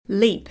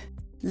LEAP.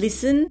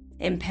 Listen,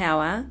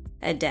 empower,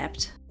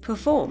 adapt,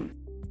 perform.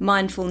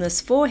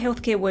 Mindfulness for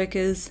healthcare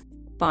workers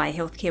by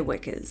healthcare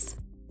workers.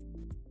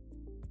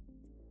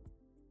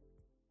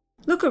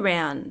 Look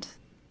around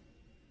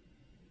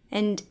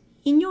and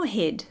in your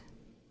head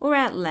or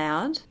out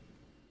loud,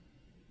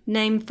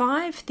 name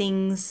 5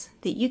 things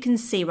that you can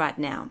see right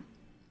now.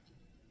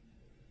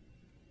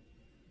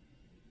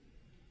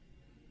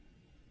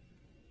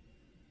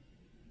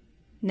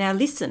 Now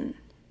listen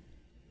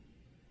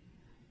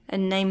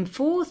and name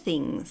 4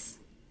 things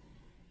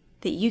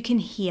that you can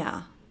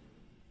hear.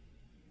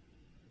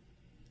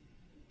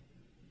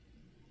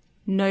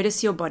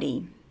 Notice your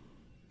body.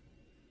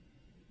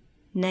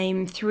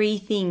 Name 3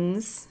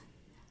 things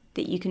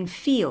that you can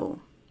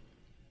feel.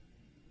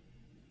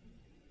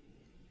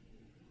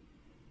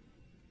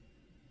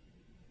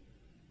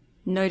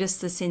 Notice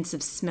the sense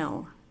of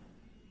smell.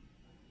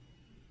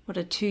 What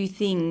are 2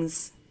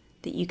 things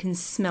that you can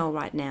smell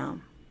right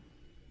now?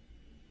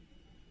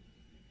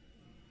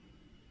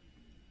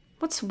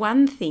 What's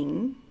 1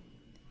 thing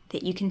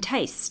that you can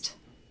taste?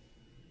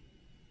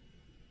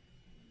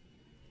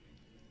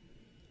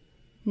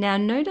 Now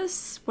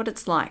notice what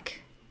it's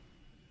like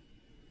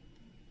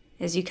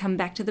as you come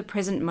back to the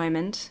present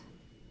moment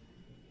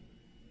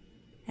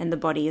and the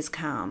body is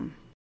calm.